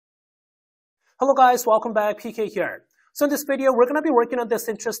Hello guys, welcome back, PK here. So in this video, we're going to be working on this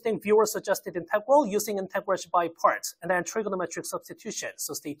interesting viewer-suggested integral using integration by parts and then trigonometric substitution,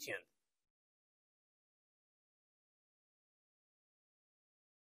 so stay tuned.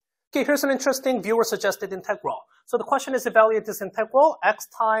 Okay, here's an interesting viewer-suggested integral. So the question is evaluate this integral, x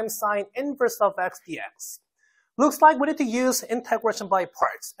times sine inverse of x dx. Looks like we need to use integration by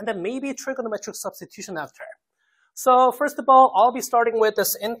parts and then maybe trigonometric substitution after. So first of all, I'll be starting with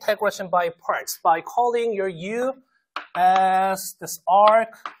this integration by parts by calling your u as this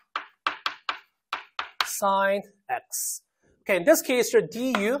arc sine x. Okay, in this case, your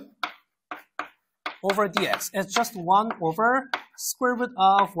du over dx is just 1 over square root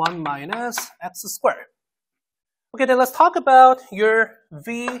of 1 minus x squared. Okay, then let's talk about your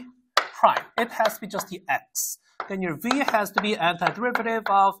v prime. It has to be just the x. Then your v has to be antiderivative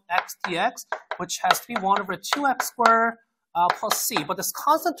of x dx, which has to be 1 over 2x squared plus c. But this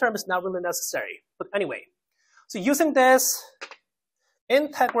constant term is not really necessary. But anyway, so using this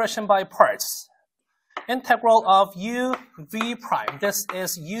integration by parts, integral of u v prime. This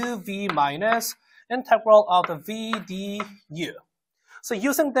is u v minus integral of the v du. So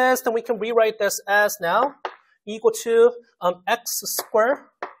using this, then we can rewrite this as now equal to x squared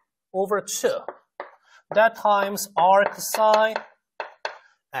over 2. That times arc sine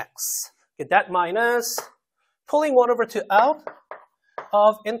x. Okay, that minus pulling 1 over 2 out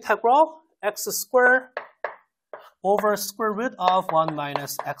of integral x squared over square root of 1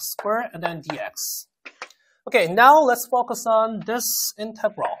 minus x squared and then dx. Okay, now let's focus on this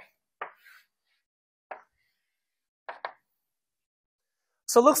integral.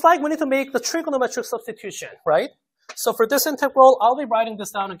 So it looks like we need to make the trigonometric substitution, right? So for this integral, I'll be writing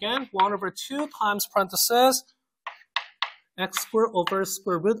this down again. 1 over 2 times parenthesis x squared over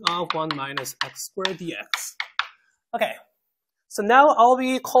square root of 1 minus x squared dx. Okay, so now I'll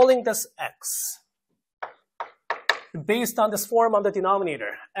be calling this x based on this form on the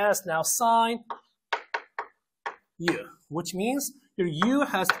denominator as now sine u, which means your u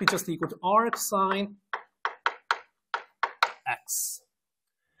has to be just equal to arc sine x.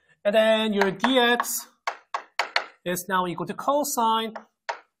 And then your dx is now equal to cosine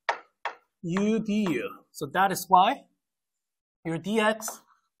u du. So that is why your dx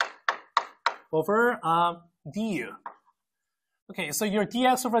over du. Okay, so your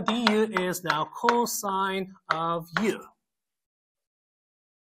dx over du is now cosine of u.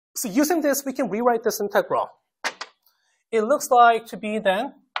 So using this, we can rewrite this integral. It looks like to be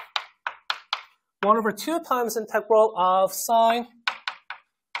then 1 over 2 times integral of sine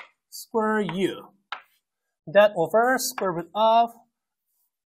square u. That over square root of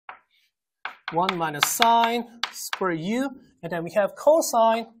 1 minus sine square u, and then we have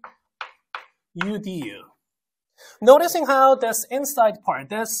cosine u du. Noticing how this inside part,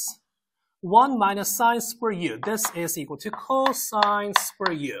 this 1 minus sine square u, this is equal to cosine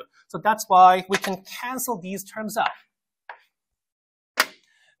square u. So that's why we can cancel these terms out.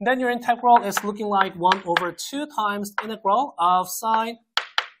 And then your integral is looking like 1 over 2 times integral of sine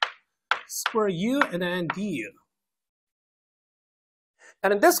square u and then du.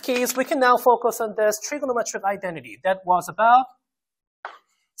 And in this case, we can now focus on this trigonometric identity that was about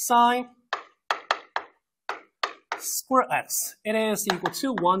sine square x. It is equal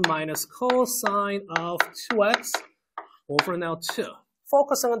to 1 minus cosine of 2x over now 2.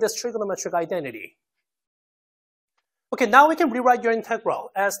 Focusing on this trigonometric identity. Okay, now we can rewrite your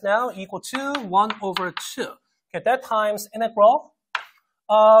integral as now equal to 1 over 2. Okay, that times integral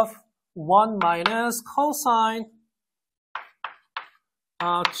of 1 minus cosine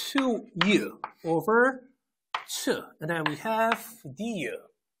 2u over 2. And then we have du.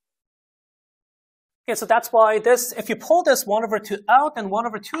 Okay, so that's why this, if you pull this 1 over 2 out, then 1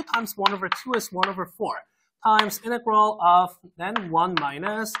 over 2 times 1 over 2 is 1 over 4 times integral of then 1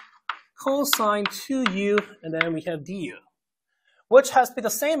 minus cosine 2u, and then we have du, which has to be the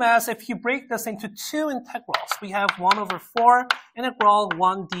same as if you break this into two integrals. We have 1 over 4 integral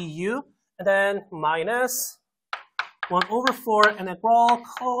 1 du, and then minus 1 over 4 integral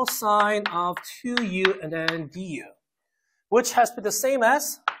cosine of 2u and then du, which has to be the same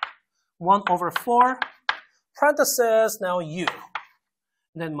as 1 over 4 parenthesis now u,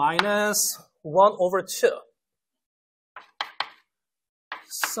 and then minus 1 over 2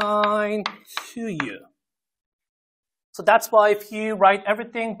 sine 2u. So that's why if you write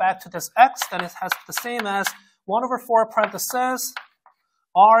everything back to this x, then it has to be the same as 1 over 4 parenthesis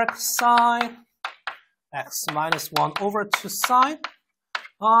arc sine x minus 1 over 2 sine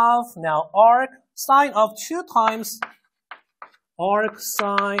of now arc sine of 2 times arc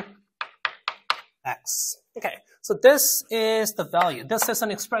sine x. Okay, so this is the value. This is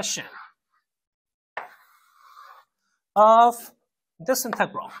an expression. of this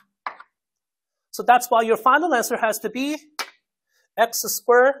integral. So that's why your final answer has to be x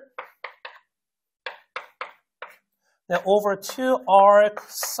squared then over 2 arc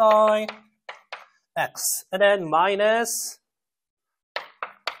sine x, and then minus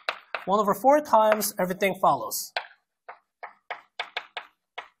 1 over 4 times everything follows.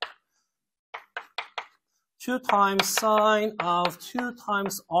 2 times sine of 2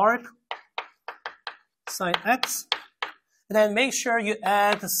 times arc sine x, and then make sure you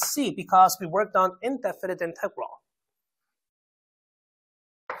add c because we worked on indefinite integral.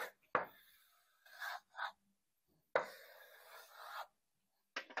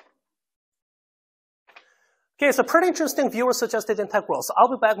 Okay, it's a pretty interesting viewer-suggested integral. So I'll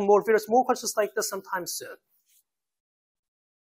be back with more videos, more questions like this sometime soon.